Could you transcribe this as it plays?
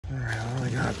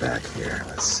we got back here?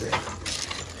 Let's see.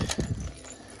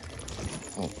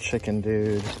 Little chicken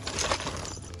dude.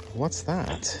 What's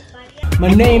that?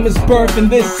 My name is Burf and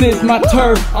this is my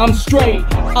turf. I'm straight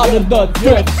out of the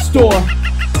thrift store.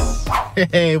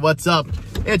 Hey, what's up?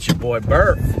 It's your boy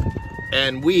Burf.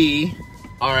 And we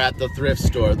are at the thrift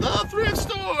store. The thrift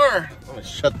store! I'm gonna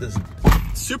shut this.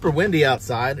 It's super windy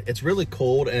outside. It's really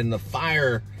cold and the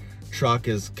fire truck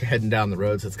is heading down the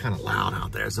road, so it's kind of loud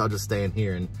out there. So I'll just stay in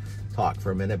here and talk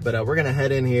for a minute. But we're gonna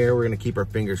head in here. We're gonna keep our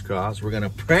fingers crossed. We're gonna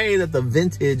pray that the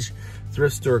vintage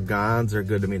thrift store gods are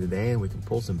good to me today and we can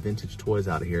pull some vintage toys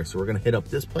out of here. So we're gonna hit up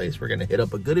this place. We're gonna hit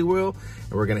up a Gooooooo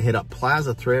and we're gonna hit up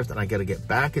Plaza Thrift, and I gotta get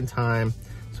back in time.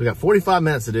 So we got 45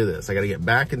 minutes to do this. I gotta get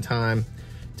back in time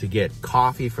to get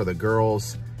coffee for the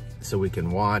girls so we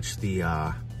can watch the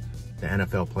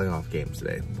NFL playoff games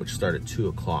today, which start at 2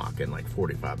 o'clock in like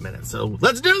 45 minutes. So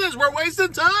let's do this, we're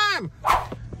wasting time. All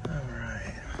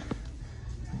right,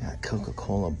 we got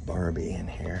Coca-Cola Barbie in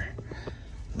here.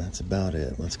 That's about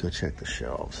it. Let's go check the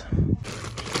shelves.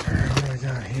 All right, what do I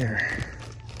got here?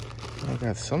 I've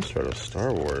got some sort of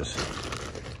Star Wars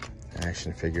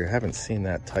action figure. I haven't seen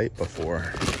that type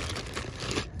before.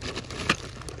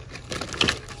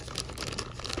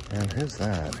 And who's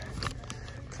that?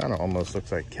 Kind of almost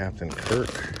looks like Captain Kirk.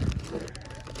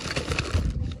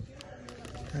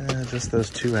 Just those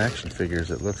two action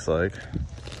figures, it looks like.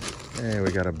 Hey,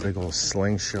 we got a big old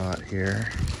slingshot here.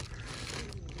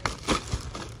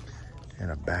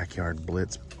 And a Backyard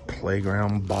Blitz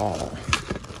playground ball.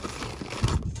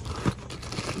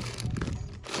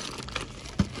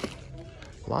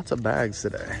 Lots of bags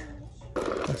today.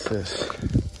 What's this?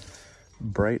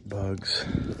 Bright Bugs.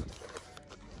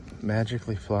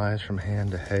 Magically flies from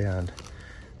hand to hand.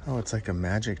 Oh, it's like a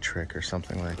magic trick or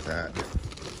something like that.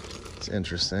 It's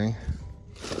interesting.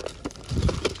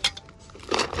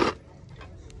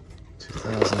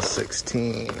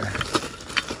 2016.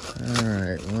 All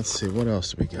right, let's see, what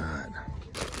else do we got?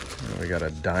 We got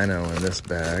a dino in this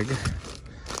bag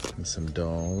and some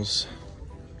dolls.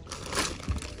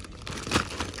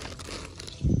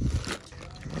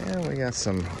 And we got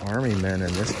some army men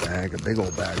in this bag, a big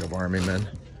old bag of army men.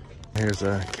 Here's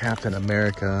a Captain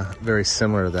America, very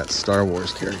similar to that Star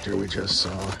Wars character we just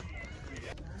saw.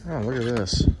 Oh, look at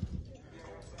this.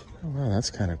 Oh, wow, that's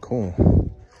kind of cool.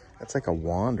 That's like a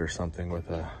wand or something with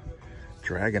a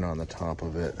dragon on the top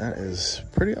of it. That is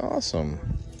pretty awesome.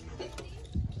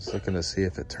 Just looking to see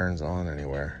if it turns on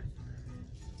anywhere.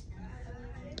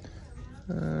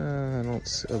 I don't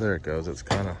see. Oh, there it goes. It's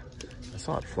kind of, I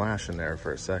saw it flashing there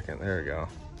for a second. There we go.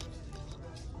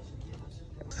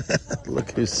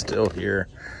 Look who's still here.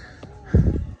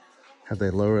 Have they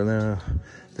lowered them?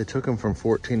 They took them from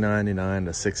 $14.99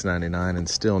 to $6.99 and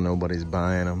still nobody's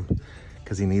buying them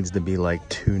because he needs to be like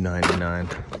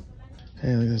 $2.99.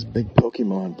 Hey, look at this big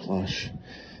Pokemon plush.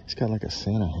 He's got like a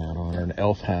Santa hat on or an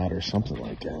elf hat or something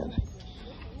like that.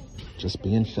 Just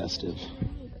being festive.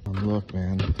 Look,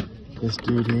 man, this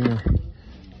dude here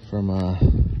from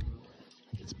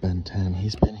it's Ben 10.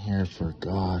 He's been here for,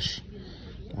 gosh,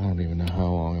 I don't even know how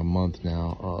long, a month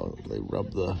now. Oh, they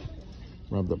rubbed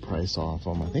the price off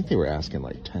him. I think they were asking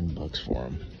like 10 bucks for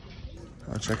him.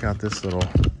 Oh, check out this little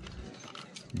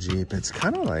Jeep. It's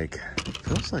kind of like,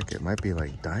 feels like it might be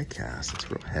like die cast. It's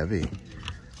real heavy.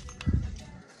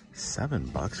 7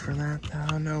 bucks for that?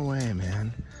 Oh, no way,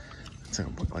 man. It's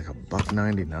like a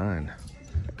 $1.99.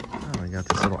 Oh, we got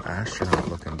this little astronaut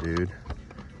looking dude.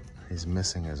 He's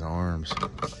missing his arms.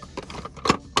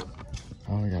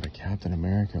 Oh, we got a Captain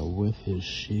America with his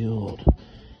shield.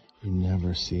 You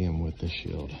never see him with the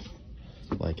shield,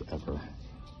 like ever.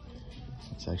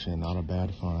 It's actually not a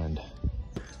bad find.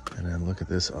 And then look at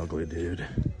this ugly dude.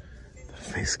 The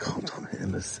face sculpt on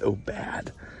him is so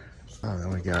bad. Oh,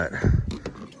 then we got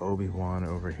Obi-Wan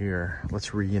over here.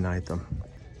 Let's reunite them.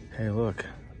 Hey, look,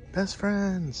 best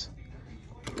friends.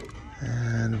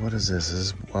 And what is this? This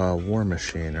is War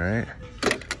Machine, right?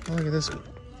 Oh, look at this.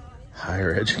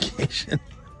 Higher education.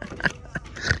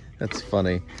 That's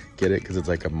funny. Get it? Because it's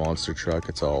like a monster truck.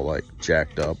 It's all like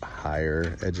jacked up.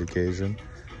 Higher education.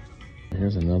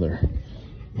 Here's another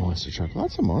monster truck.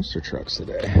 Lots of monster trucks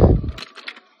today.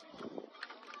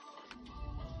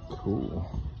 Cool.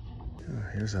 Oh,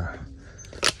 here's a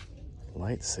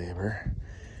lightsaber.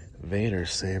 Vader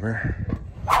saber.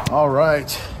 All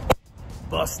right.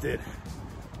 Busted.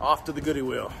 Off to the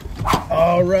Gooooooo.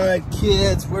 All right,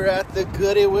 kids, we're at the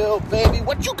Gooooooo, baby.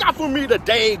 What you got for me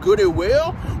today,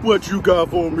 Gooooooo? What you got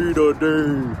for me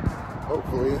today?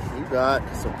 Hopefully you got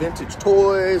some vintage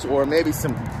toys or maybe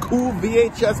some cool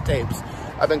VHS tapes.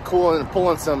 I've been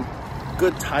pulling some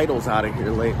good titles out of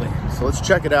here lately. So let's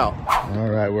check it out. All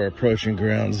right, we're approaching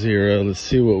ground zero. Let's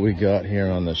see what we got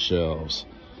here on the shelves.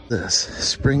 This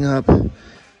Spring Up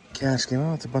cash game.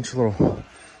 Oh, it's a bunch of little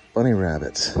bunny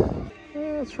rabbits. Oh,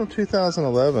 it's from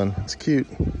 2011. It's cute.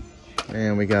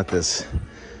 And we got this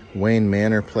Wayne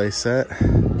Manor play set.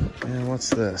 And what's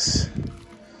this?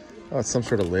 Oh, it's some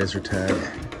sort of laser tag.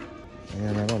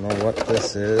 And I don't know what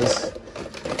this is.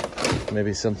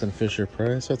 Maybe something Fisher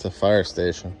Price. That's a fire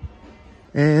station.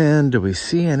 And do we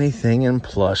see anything in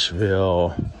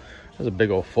Plushville? There's a big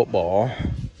old football.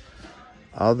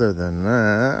 Other than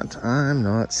that, I'm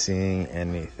not seeing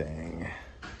anything.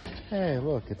 Hey,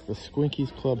 look, it's the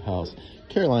Squinkies Clubhouse.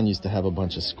 Caroline used to have a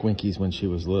bunch of Squinkies when she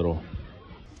was little.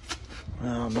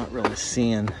 Well, I'm not really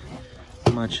seeing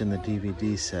much in the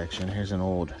DVD section. Here's an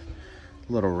old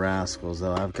Little Rascals,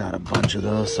 though. I've got a bunch of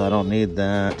those, so I don't need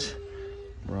that.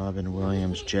 Robin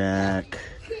Williams, Jack,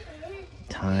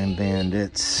 Time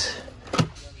Bandits.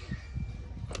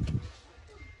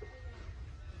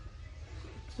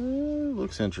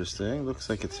 Looks interesting. Looks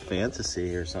like it's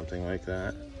fantasy or something like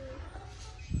that.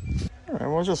 All right,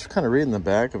 well, just kind of reading the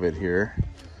back of it here,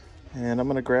 and I'm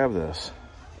gonna grab this.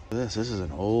 This is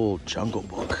an old Jungle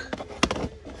Book.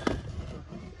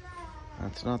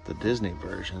 That's not the Disney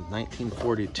version,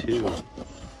 1942.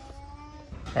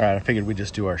 All right, I figured we'd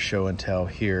just do our show and tell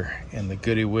here in the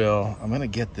Goody Wheel. I'm gonna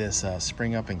get this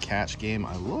Spring Up and Catch game.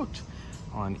 I looked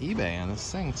on eBay and this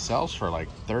thing sells for like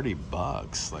 30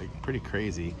 bucks, like pretty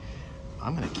crazy.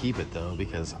 I'm gonna keep it though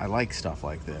because I like stuff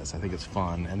like this. I think it's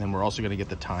fun. And then we're also gonna get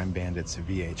the Time Bandits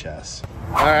VHS.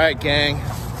 All right, gang,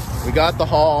 we got the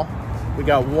haul. We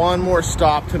got one more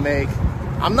stop to make.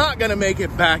 I'm not gonna make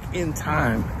it back in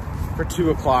time for 2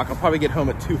 o'clock. I'll probably get home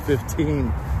at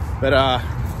 2:15, but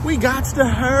we got to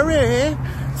hurry.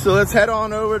 So let's head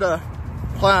on over to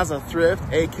Plaza Thrift,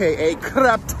 AKA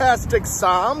Craptastic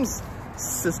Sam's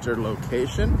sister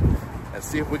location. Let's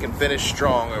see if we can finish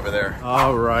strong over there.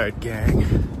 All right,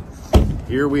 gang.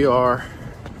 Here we are,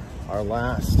 our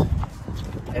last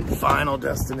and final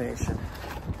destination.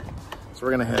 So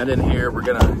we're gonna head in here. We're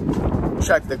gonna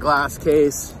check the glass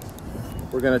case.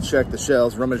 We're gonna check the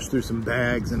shelves, rummage through some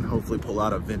bags, and hopefully pull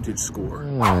out a vintage score.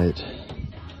 All right.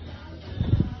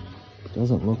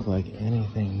 Doesn't look like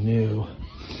anything new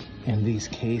in these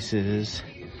cases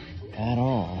at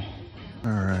all.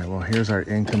 All right, well, here's our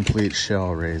incomplete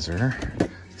shell raiser.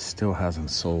 Still hasn't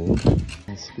sold.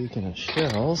 And speaking of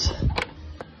shells,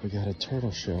 we got a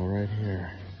turtle shell right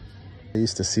here. I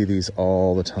used to see these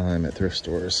all the time at thrift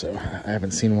stores, so I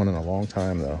haven't seen one in a long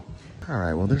time though. All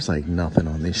right, well, there's like nothing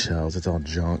on these shells. It's all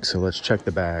junk, so let's check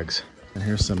the bags. And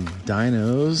here's some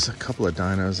dinos, a couple of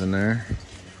dinos in there.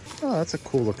 Oh, that's a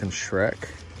cool looking Shrek.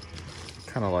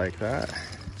 Kind of like that.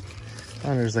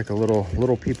 Oh, there's like a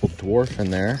little people dwarf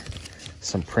in there.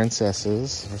 Some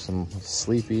princesses, or some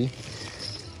Sleepy.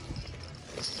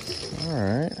 All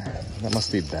right, that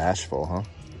must be Bashful, huh?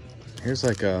 Here's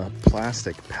like a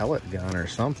plastic pellet gun or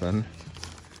something.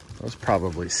 Those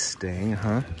probably sting,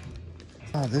 huh?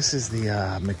 Oh, this is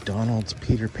the McDonald's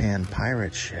Peter Pan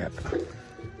pirate ship.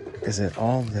 Is it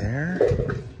all there?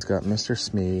 It's got Mr.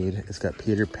 Smead, it's got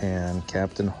Peter Pan,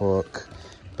 Captain Hook,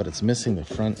 but it's missing the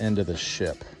front end of the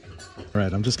ship. All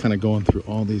right, I'm just kind of going through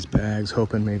all these bags,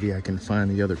 hoping maybe I can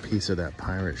find the other piece of that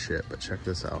pirate ship, but check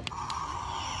this out.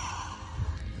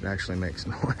 It actually makes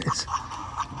noise.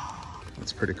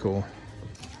 That's pretty cool.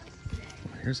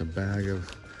 Here's a bag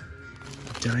of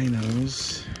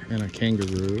dinos and a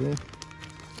kangaroo.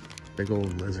 Big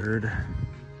old lizard.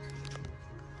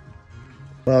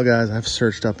 Well, guys, I've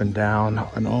searched up and down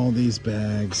on all these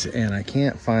bags and I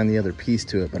can't find the other piece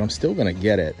to it, but I'm still gonna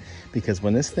get it because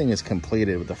when this thing is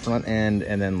completed with the front end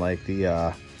and then like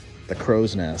the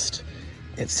crow's nest,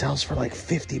 it sells for like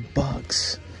 50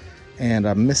 bucks. And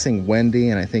I'm missing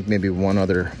Wendy and I think maybe one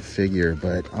other figure,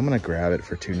 but I'm gonna grab it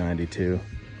for $2.92.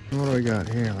 What do we got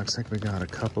here? Looks like we got a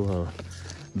couple of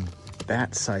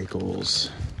bat cycles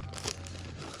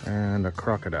and a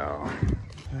crocodile.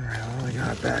 All right, what do we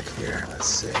got back here? Let's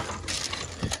see.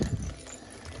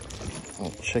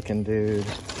 Oh, chicken dude.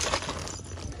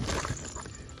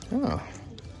 Oh,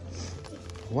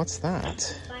 what's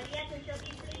that?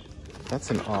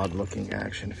 That's an odd looking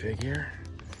action figure.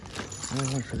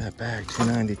 I went for that bag,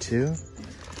 $2.92.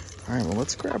 All right, well,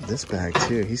 let's grab this bag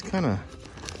too. He's kind of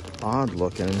odd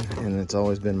looking, and it's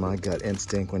always been my gut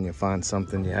instinct when you find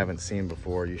something you haven't seen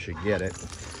before, you should get it,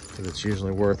 because it's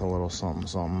usually worth a little something,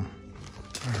 something.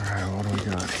 All right, what do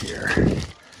we got here?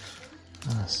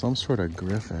 Some sort of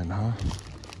griffin, huh?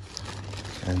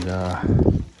 And I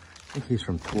think he's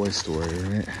from Toy Story,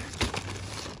 right?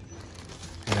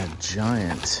 And a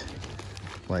giant,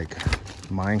 like,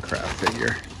 Minecraft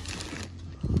figure.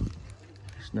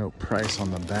 There's no price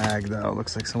on the bag though.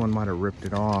 Looks like someone might have ripped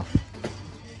it off.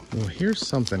 Well, here's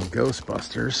something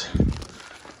Ghostbusters.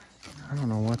 I don't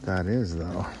know what that is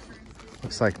though.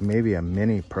 Looks like maybe a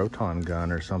mini proton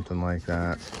gun or something like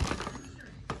that.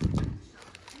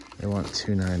 They want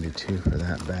 $2.92 for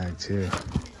that bag too.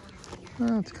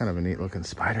 Well, it's kind of a neat looking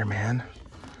Spider-Man.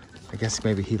 I guess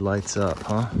maybe he lights up,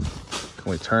 huh?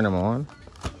 Can we turn him on?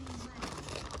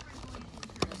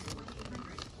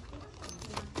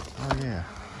 Oh yeah,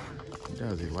 he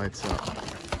does, he lights up.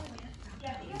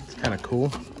 It's kind of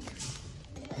cool.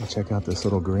 Check out this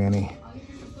little granny.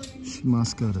 She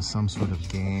must go to some sort of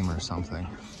game or something.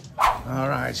 All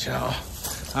right, y'all,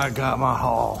 I got my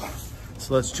haul.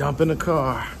 So let's jump in the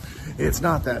car. It's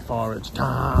not that far, it's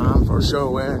time for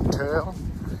show and tell.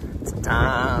 It's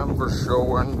time for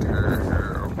show and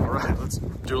tell. All right, let's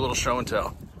do a little show and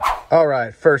tell. All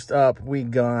right, first up, we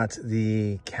got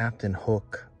the Captain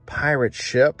Hook pirate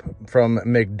ship from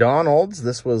McDonald's.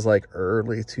 This was like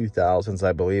early 2000s,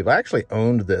 I believe. I actually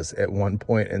owned this at one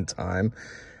point in time,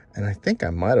 and I think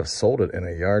I might have sold it in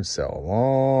a yard sale a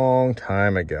long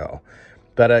time ago.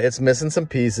 But it's missing some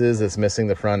pieces. It's missing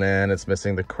the front end. It's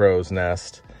missing the crow's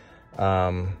nest.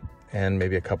 And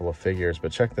maybe a couple of figures,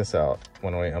 but check this out.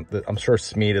 When I'm sure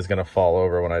Smeed is gonna fall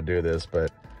over when I do this,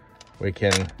 but we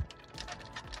can,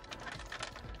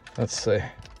 let's see.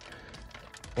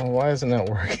 Well, why isn't that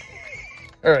working?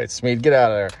 All right, Smeed, get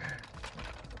out of there.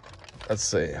 Let's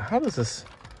see, how does this,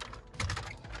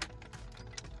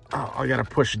 oh, I gotta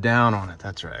push down on it.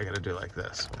 That's right, I gotta do like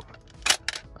this.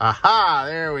 Aha,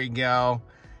 there we go.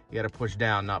 You gotta push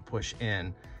down, not push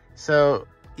in. So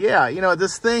yeah, you know,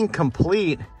 this thing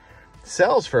complete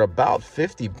sells for about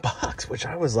 50 bucks, which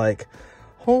I was like,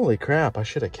 holy crap, I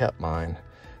should have kept mine.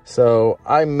 So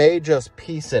I may just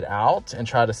piece it out and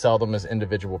try to sell them as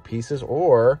individual pieces,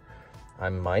 or I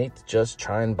might just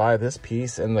try and buy this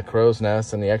piece and the crow's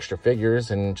nest and the extra figures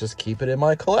and just keep it in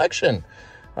my collection.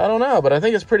 I don't know, but I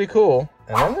think it's pretty cool.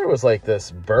 And then there was like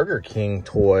this Burger King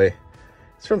toy.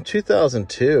 It's from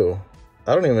 2002.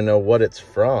 I don't even know what it's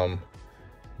from,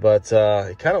 but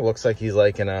it kind of looks like he's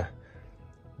like in a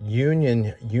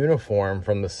Union uniform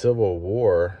from the Civil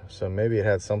War. So maybe it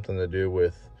had something to do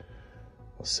with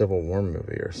a Civil War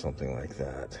movie or something like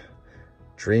that.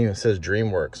 It says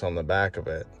DreamWorks on the back of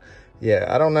it. Yeah,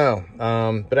 I don't know.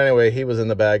 But anyway, he was in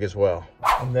the bag as well.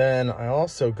 And then I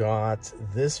also got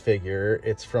this figure.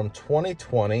 It's from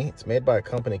 2020. It's made by a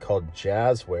company called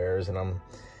Jazzwares, and I'm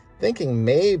thinking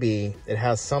maybe it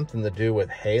has something to do with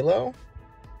Halo.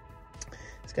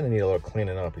 He's gonna need a little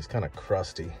cleaning up. He's kind of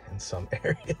crusty in some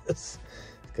areas.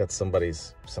 He's got some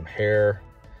hair,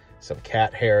 some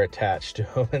cat hair attached to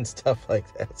him and stuff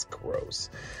like that. It's gross.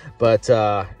 But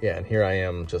yeah, and here I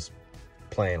am just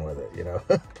playing with it, you know,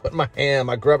 putting my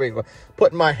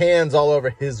hands all over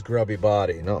his grubby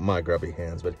body. Not my grubby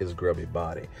hands, but his grubby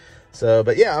body. So,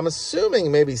 but yeah, I'm assuming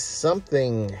maybe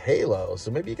something Halo.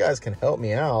 So maybe you guys can help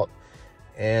me out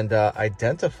and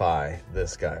identify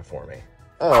this guy for me.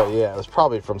 Oh yeah, it was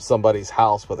probably from somebody's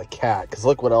house with a cat, because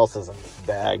look what else is in this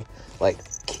bag. Like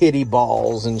kitty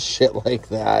balls and shit like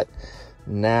that.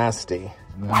 Nasty.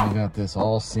 And then we got this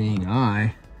all-seeing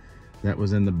eye that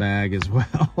was in the bag as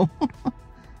well.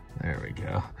 There we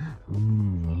go.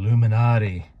 Ooh,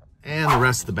 Illuminati. And the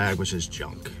rest of the bag was just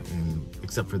junk, and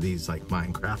except for these like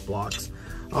Minecraft blocks.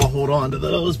 I'll hold on to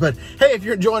those. But hey, if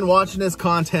you're enjoying watching this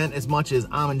content as much as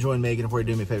I'm enjoying making it, before you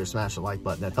do me a favor, smash the like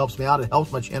button. That helps me out. It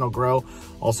helps my channel grow.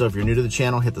 Also, if you're new to the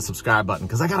channel, hit the subscribe button,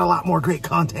 because I got a lot more great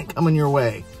content coming your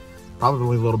way.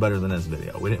 Probably a little better than this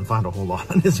video. We didn't find a whole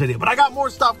lot in this video, but I got more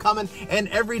stuff coming, and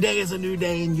every day is a new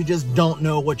day, and you just don't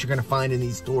know what you're gonna find in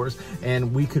these stores,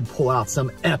 and we could pull out some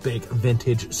epic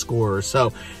vintage scorers.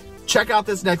 So check out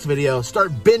this next video.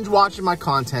 Start binge watching my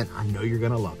content. I know you're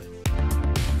gonna love it.